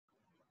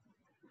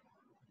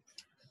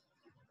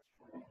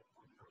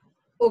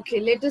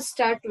Okay, let us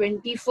start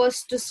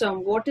 21st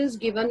sum. What is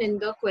given in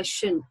the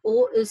question?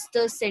 O is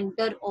the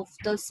center of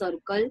the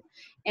circle.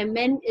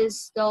 Mn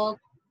is the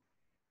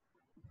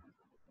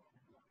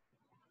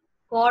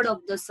chord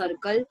of the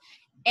circle.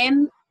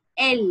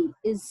 ML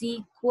is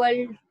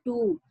equal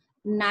to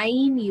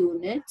 9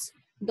 units.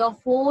 The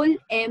whole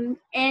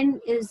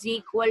Mn is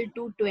equal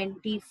to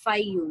 25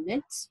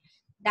 units.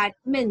 That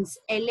means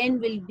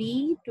Ln will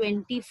be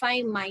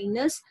 25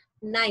 minus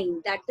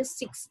 9, that is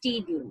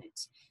 16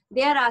 units.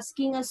 They are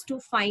asking us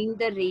to find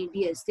the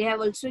radius. They have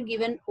also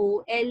given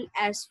OL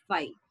as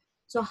 5.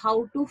 So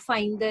how to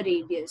find the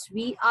radius?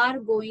 We are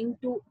going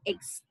to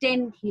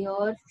extend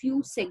here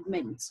few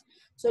segments.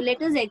 So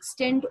let us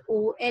extend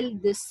OL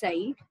this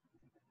side.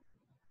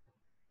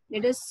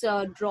 Let us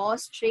draw a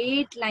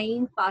straight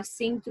line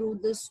passing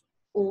through this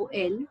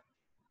OL.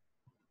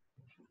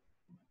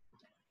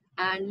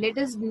 And let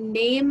us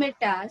name it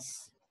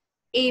as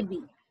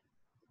AB.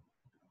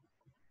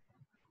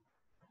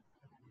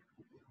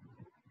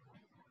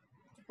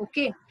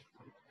 Okay.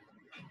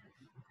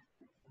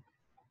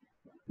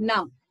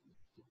 Now,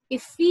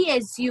 if we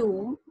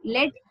assume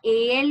let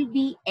AL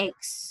be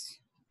X,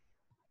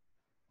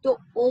 तो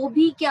OB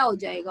क्या हो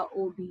जाएगा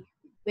OB?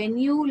 When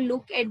you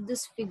look at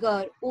this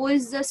figure, O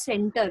is the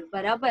center,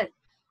 बराबर.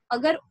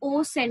 अगर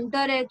O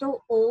center है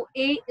तो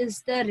OA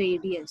is the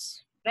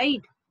radius,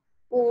 right?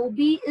 OB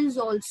is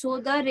also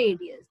the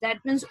radius.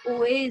 That means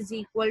OA is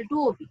equal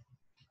to OB.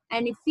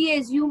 And if we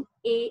assume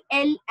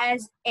AL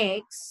as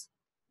X,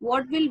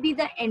 what will be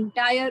the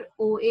entire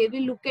OA?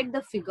 We look at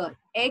the figure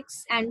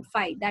X and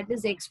 5, that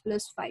is X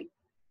plus 5.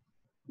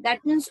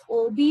 That means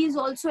OB is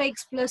also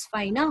X plus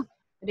 5, na?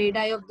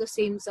 Radii of the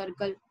same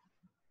circle.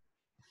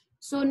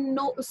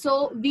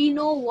 So we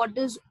know what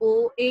is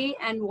OA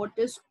and what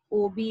is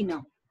OB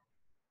now.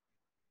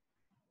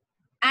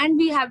 And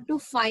we have to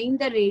find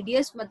the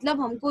radius.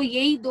 मतलब हमको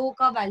यही दो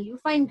का value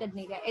find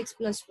करने का x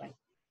plus 5.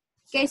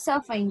 कैसा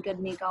find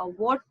करने का?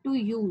 What to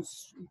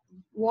use?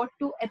 What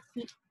to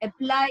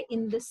apply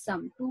in this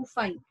sum to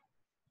find?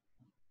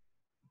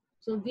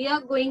 So we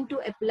are going to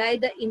apply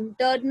the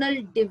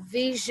internal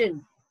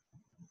division.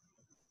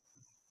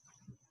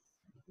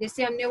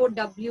 जैसे हमने वो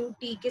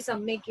WT के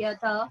सम में किया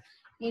था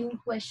in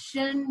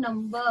question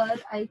number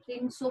I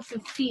think so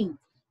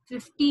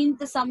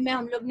 15th सम में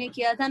हम लोग ने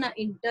किया था ना,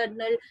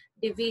 इंटरनल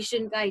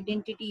डिवीजन का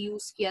आइडेंटिटी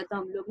यूज किया था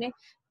हम लोग ने.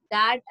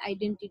 That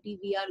identity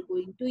we are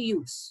going to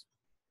use.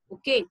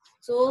 Okay,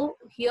 so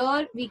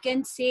here we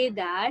can say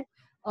that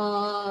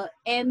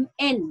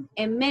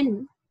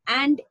MN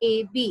and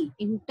AB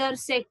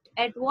intersect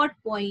at what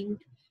point?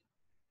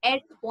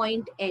 At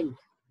point L.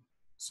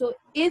 So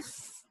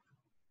if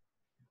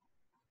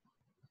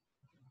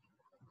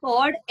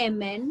chord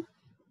MN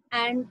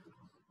and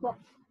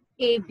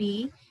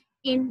AB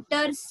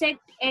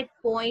intersect at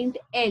point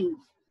L,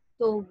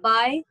 so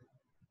by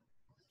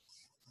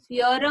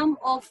theorem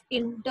of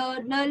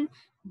internal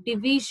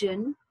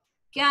division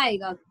क्या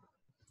आएगा?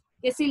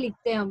 कैसे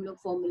लिखते हैं हम लोग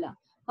formula?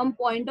 हम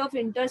point of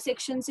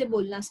intersection से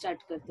बोलना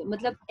स्टार्ट करते हैं.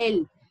 मतलब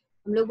L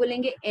हम लोग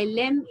बोलेंगे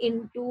LM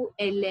into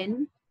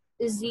LN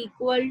is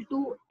equal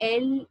to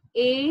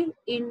LA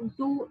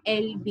into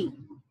LB.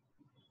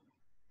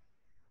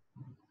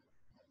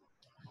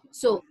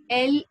 So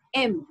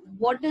LM,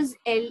 what is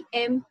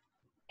LM?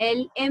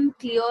 LM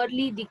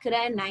clearly दिख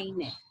रहा है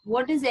 9 है.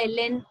 What is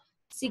LN?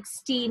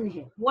 16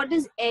 है. What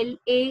is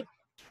LA?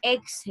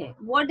 X है.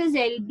 What is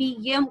LB?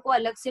 ये हमको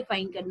अलग से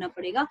फाइंड करना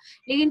पड़ेगा,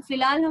 लेकिन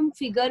फिलहाल हम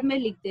फिगर में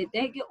लिख देते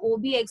हैं कि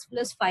OB X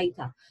plus 5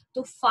 था,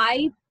 तो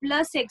 5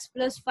 plus X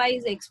plus 5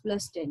 is X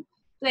plus 10,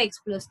 तो X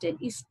plus 10.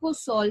 इसको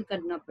सॉल्व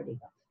करना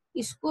पड़ेगा.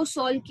 इसको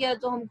सॉल्व किया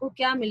तो हमको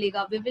क्या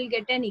मिलेगा? We will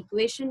get an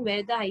equation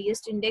where the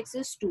highest index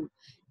is 2.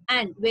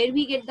 And where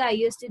we get the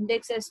highest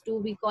index as 2,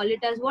 we call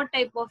it as what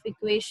type of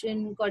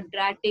equation?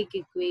 Quadratic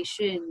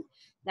equation.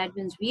 That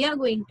means we are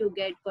going to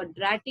get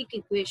quadratic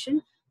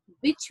equation,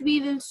 which we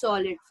will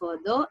solve it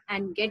further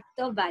and get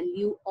the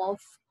value of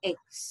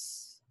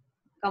X.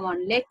 Come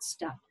on, let's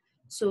start.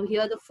 So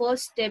here the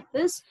first step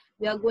is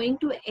we are going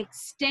to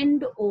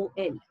extend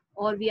OL,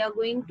 or we are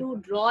going to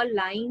draw a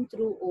line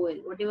through OL,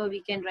 whatever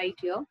we can write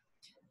here.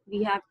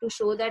 We have to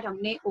show that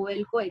हमने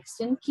OL को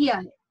extend किया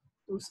है.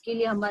 तो उसके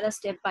लिए हमारा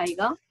step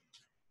आएगा,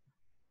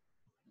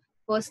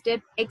 first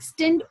step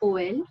extend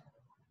OL.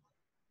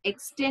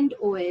 Extend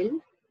OL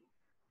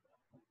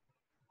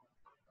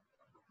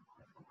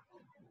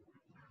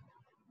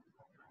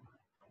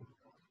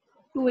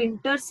to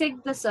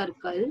intersect the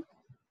circle,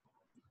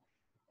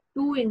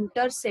 to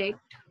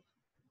intersect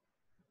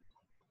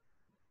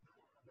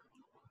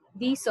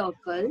the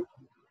circle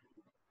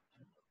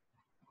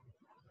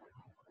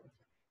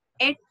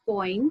at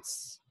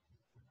points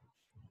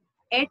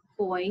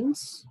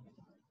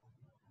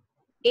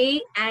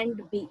A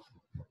and B.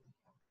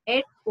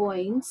 At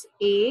points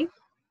A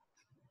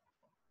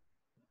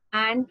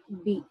and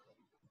B,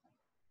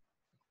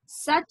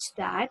 such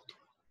that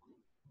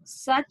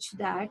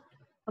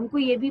हमको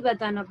ये भी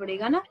बताना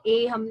पड़ेगा ना,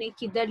 A हमने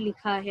किधर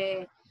लिखा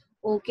है,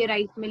 O के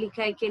राइट में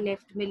लिखा है कि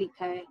लेफ्ट में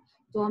लिखा है,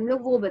 तो हम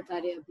लोग वो बता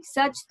रहे हैं अभी.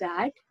 Such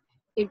that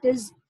it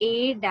is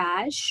A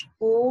dash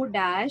O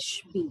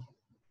dash B.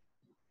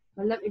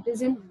 It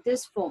is in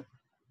this form.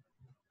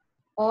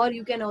 Or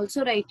you can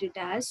also write it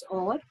as,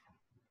 or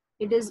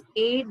it is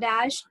A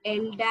dash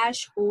L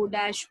dash O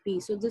dash B.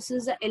 So this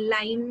is the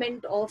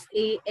alignment of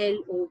A,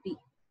 L, O, B.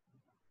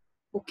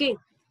 Okay.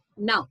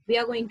 Now we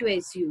are going to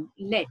assume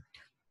let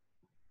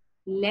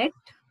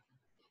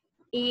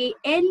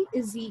AL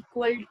is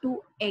equal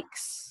to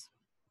X.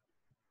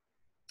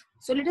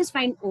 So let us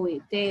find OA.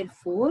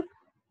 Therefore,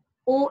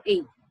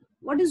 OA.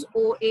 What is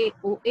OA?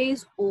 OA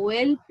is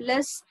OL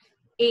plus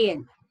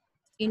AL.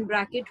 In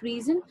bracket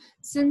reason,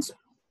 since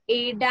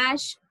A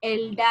dash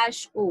L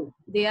dash O,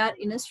 they are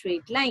in a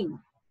straight line.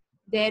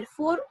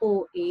 Therefore,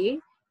 OA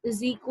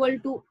is equal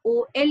to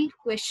OL.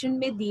 Question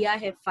में दिया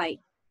है 5.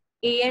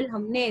 AL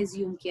हमने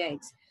assume किया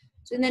X.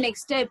 So in the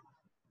next step,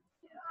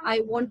 I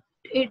want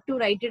it to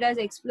write it as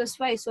X plus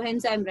 5. So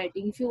hence I am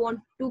writing. If you want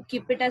to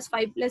keep it as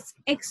 5 plus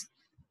X,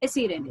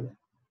 ऐसे ही रहने दो.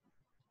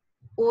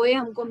 OA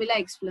हमको मिला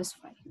X plus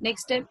 5.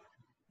 Next step,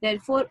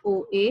 therefore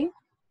OA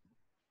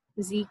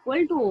is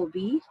equal to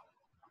OB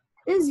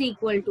is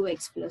equal to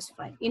X plus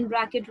 5. In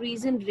bracket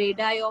reason,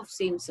 radii of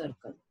same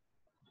circle.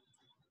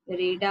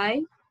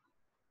 Radii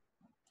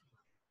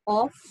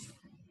of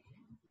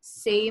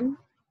same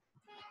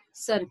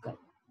circle.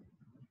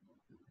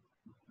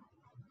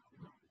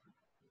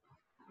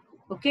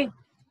 Okay,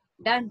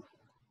 done.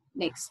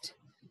 Next,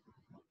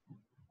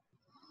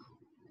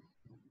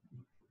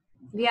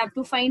 we have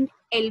to find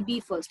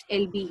LB first.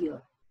 LB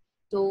here.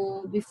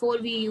 So before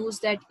we use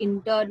that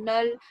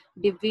internal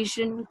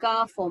division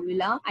ka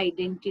formula,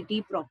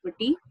 identity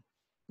property,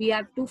 we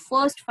have to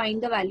first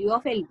find the value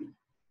of LB.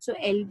 So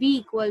LB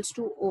equals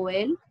to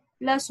OL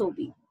plus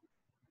OB.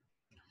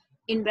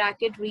 In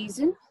bracket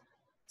reason,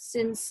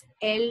 since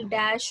L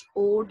dash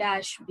O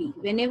dash B,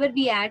 whenever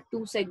we add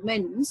two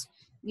segments,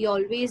 we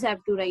always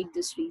have to write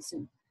this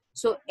reason.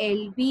 So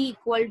LB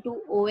equal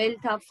to OL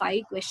था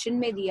 5, question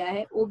में दिया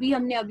है. OB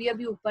हमने अभी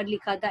अभी ऊपर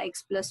लिखा था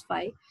X plus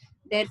 5.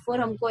 Therefore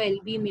हमको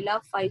LB मिला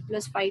 5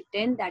 plus 5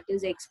 10, that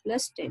is X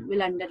plus 10.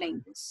 We'll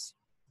underline this.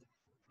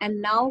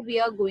 And now we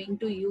are going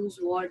to use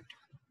what?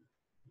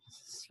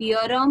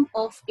 Theorem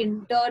of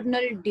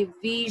internal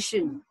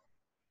division.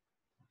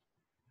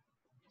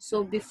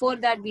 So before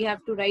that we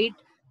have to write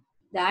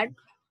that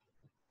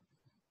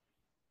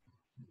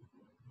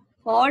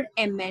chord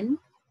MN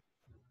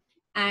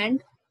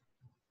and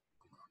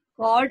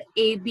chord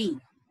AB,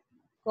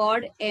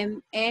 chord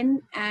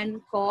MN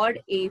and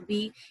chord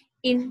AB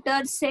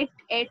intersect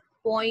at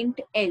point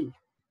L.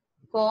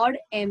 Chord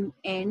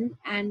MN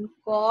and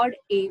chord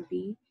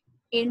AB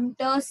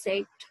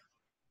intersect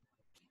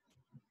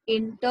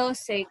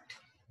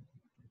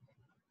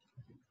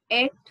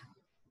at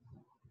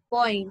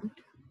point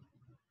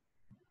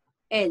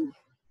L.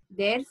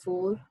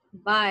 Therefore,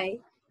 by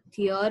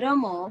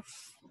theorem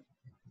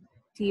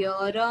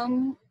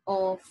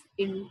of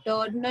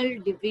internal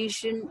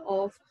division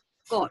of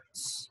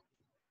chords.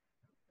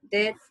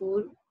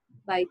 Therefore,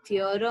 by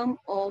theorem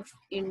of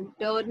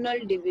internal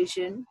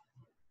division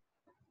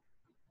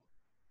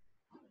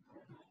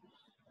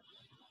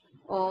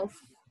of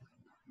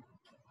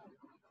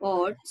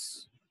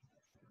chords,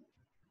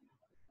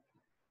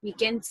 we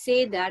can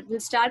say that we'll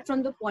start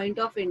from the point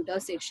of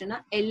intersection.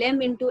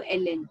 LM into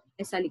LN,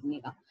 ऐसा लिखने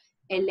का.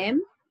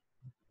 LM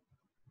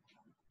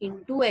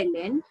into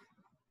LN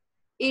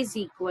is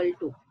equal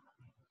to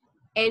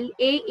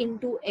LA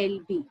into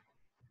LB.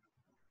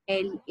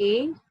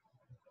 LA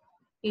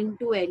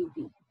into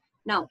LB.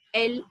 Now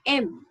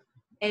LM,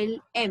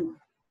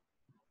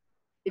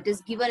 it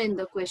is given in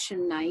the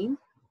question 9.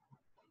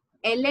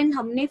 LN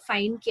हमने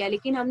find किया,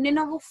 लेकिन हमने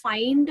ना वो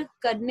find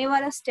करने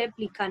वाला स्टेप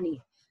लिखा नहीं,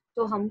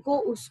 तो हमको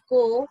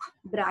उसको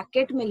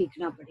ब्रैकेट में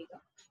लिखना पड़ेगा.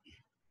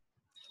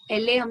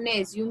 LA हमने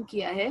एज्यूम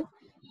किया है,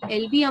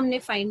 LB हमने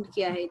फाइंड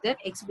किया है इधर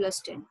X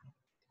plus 10.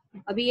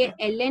 अभी ये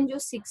LN जो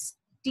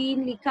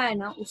 16 लिखा है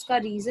ना, उसका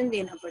रीजन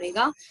देना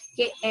पड़ेगा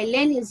कि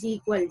LN is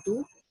equal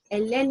to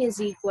LN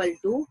is equal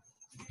to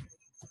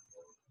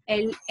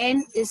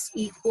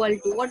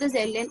what is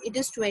LN? It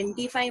is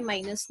 25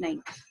 minus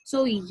 9.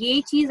 So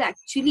ये चीज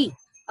एक्चुअली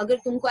अगर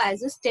तुमको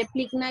एज अ स्टेप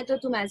लिखना है तो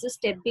तुम एज अ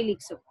स्टेप भी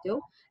लिख सकते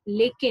हो,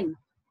 लेकिन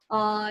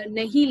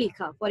नहीं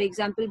लिखा, फॉर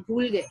एग्जाम्पल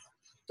भूल गए,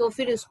 तो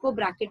फिर उसको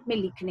ब्रैकेट में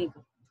लिखने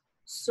का.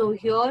 So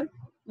here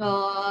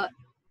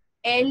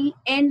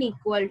LN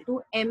equal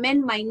to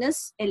MN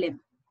minus LM.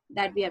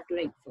 That we have to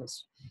write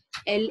first.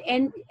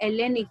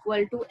 LN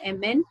equal to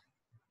MN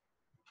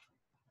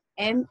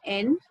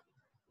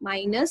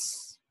minus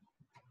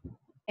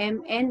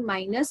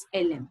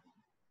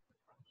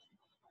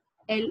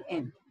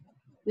LM,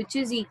 which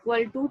is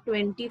equal to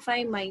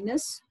 25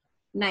 minus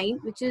 9,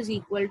 which is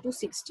equal to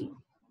 16.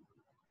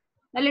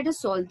 Now let us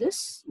solve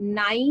this.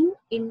 9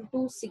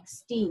 into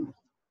 16.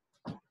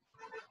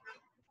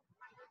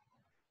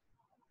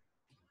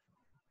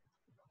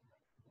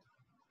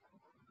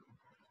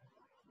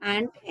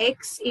 And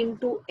X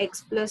into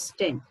X plus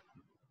 10.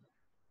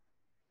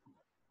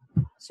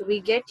 So we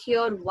get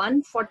here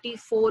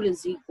 144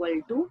 is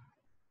equal to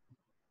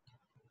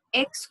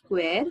X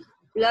square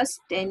plus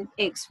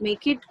 10x.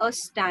 Make it a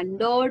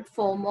standard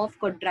form of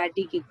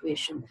quadratic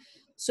equation.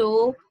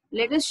 So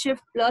let us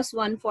shift plus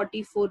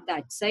 144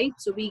 that side.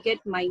 So we get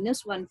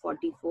minus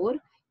 144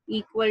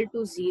 equal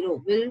to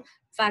 0. We'll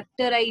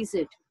factorize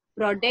it.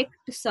 Product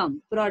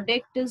sum.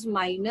 Product is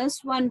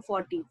minus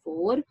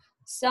 144.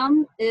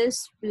 Sum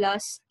is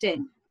plus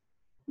 10.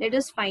 Let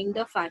us find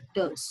the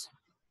factors.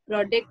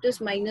 Product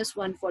is minus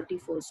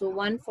 144. So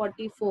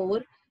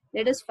 144,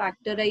 let us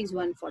factorize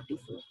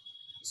 144.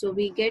 So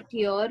we get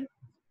here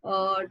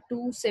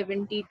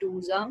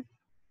 272s are,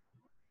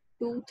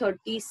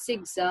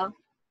 236 are,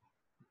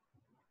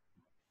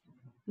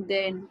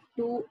 then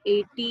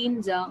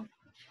 218s are,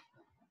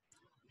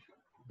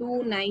 2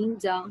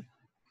 9s are,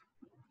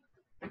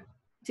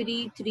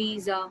 3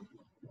 3s are,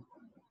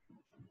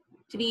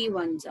 3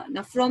 1s are.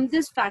 Now from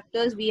these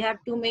factors we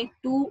have to make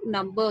two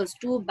numbers,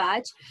 two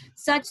batch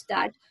such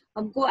that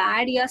हमको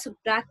add या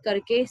subtract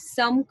करके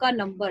sum का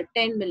number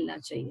 10 मिलना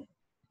चाहिए.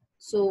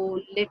 So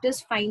let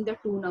us find the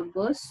two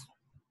numbers.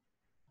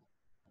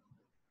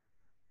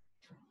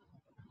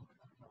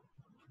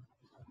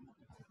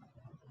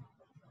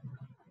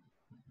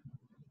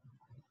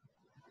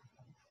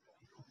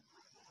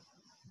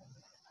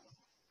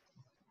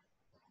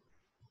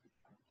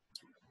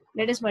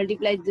 Let us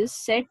multiply this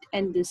set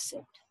and this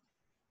set.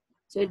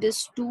 So it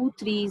is 2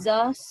 3s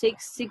are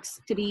 6,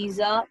 6 3s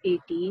are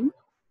 18.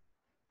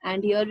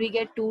 And here we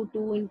get 2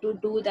 2 into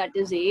 2, that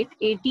is 8.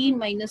 18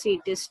 minus 8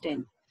 is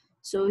 10.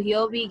 So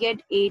here we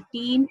get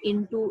 18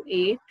 into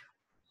 8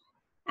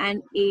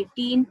 and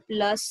 18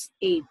 plus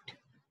 8.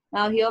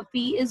 Now here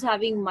P is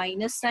having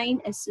minus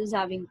sign, S is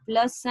having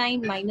plus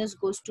sign, minus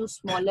goes to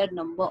smaller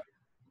number.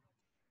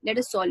 Let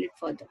us solve it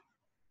further.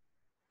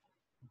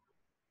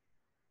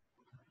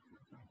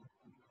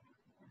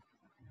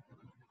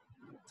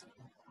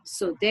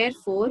 So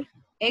therefore,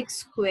 x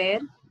square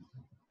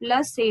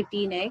plus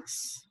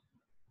 18x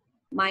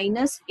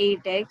minus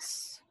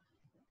 8x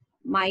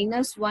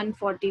minus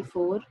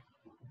 144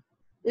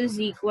 is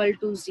equal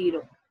to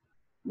 0.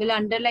 We'll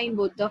underline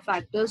both the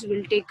factors.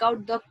 We'll take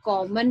out the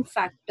common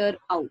factor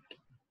out.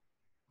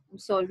 I'm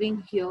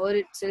solving here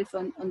itself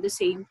on the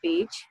same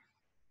page.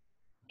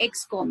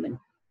 X common.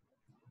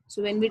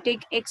 So when we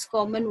take x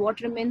common,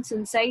 what remains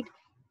inside?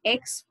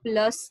 X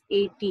plus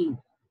 18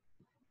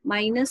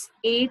 minus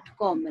 8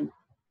 common.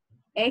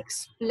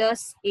 X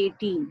plus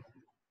 18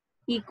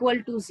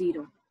 equal to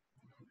 0.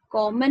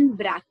 Common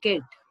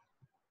bracket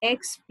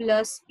x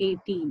plus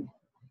 18.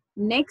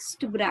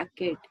 Next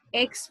bracket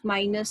x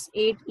minus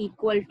 8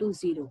 equal to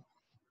 0.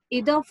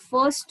 Either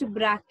first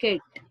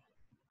bracket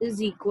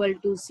is equal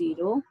to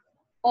 0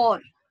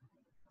 or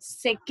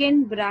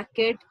second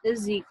bracket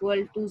is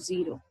equal to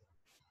 0.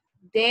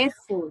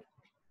 Therefore,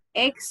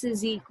 x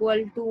is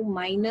equal to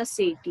minus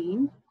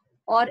 18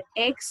 or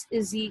x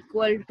is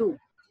equal to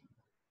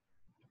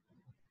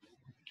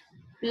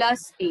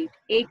plus 8.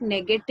 एक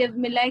negative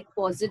मिला, एक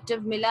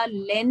positive मिला.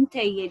 Length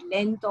है ये,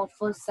 length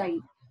of a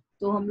side,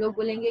 तो हम लोग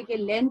बोलेंगे कि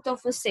length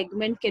of a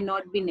segment can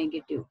not be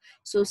negative.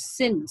 So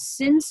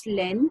since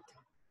length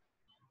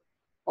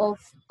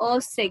of a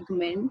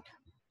segment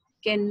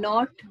can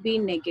not be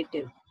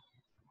negative,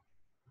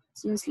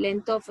 since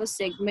length of a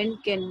segment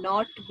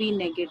cannot be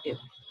negative,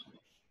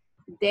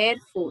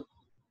 therefore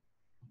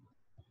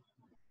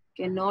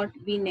cannot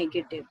be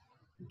negative,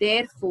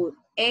 therefore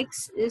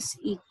x is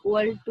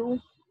equal to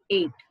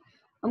 8.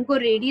 हमको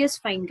radius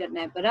find करना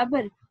है,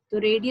 बराबर. तो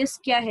radius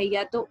क्या है?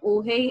 या तो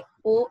ओ है,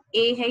 ओ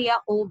ए है, या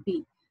ओ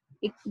बी.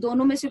 एक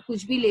दोनों में से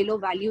कुछ भी ले लो,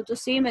 वैल्यू तो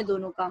सेम है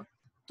दोनों का.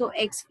 तो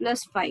x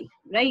plus 5,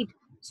 right.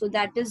 So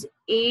that is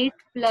 8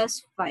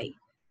 plus 5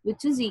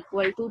 which is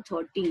equal to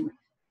 13.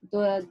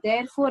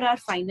 Therefore our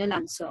final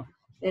answer,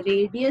 the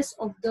radius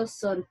of the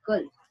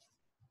circle.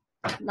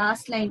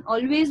 Last line,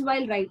 always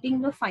while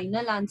writing the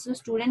final answer,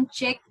 student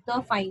check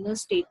the final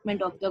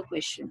statement of the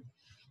question.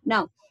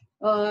 Now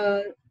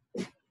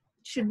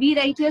should we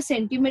write here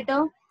centimeter?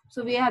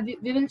 So we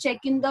will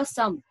check in the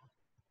sum.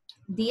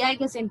 दिया है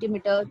क्या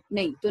centimetre?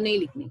 नहीं, तो नहीं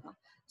लिखने का.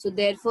 So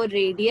therefore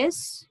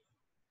radius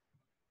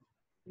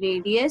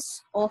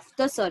of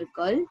the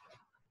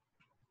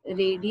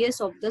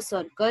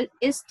circle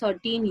is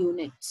 13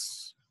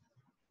 units.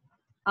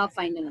 Our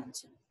final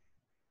answer.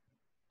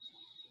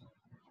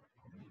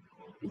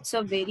 It's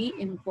a very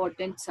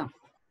important sum.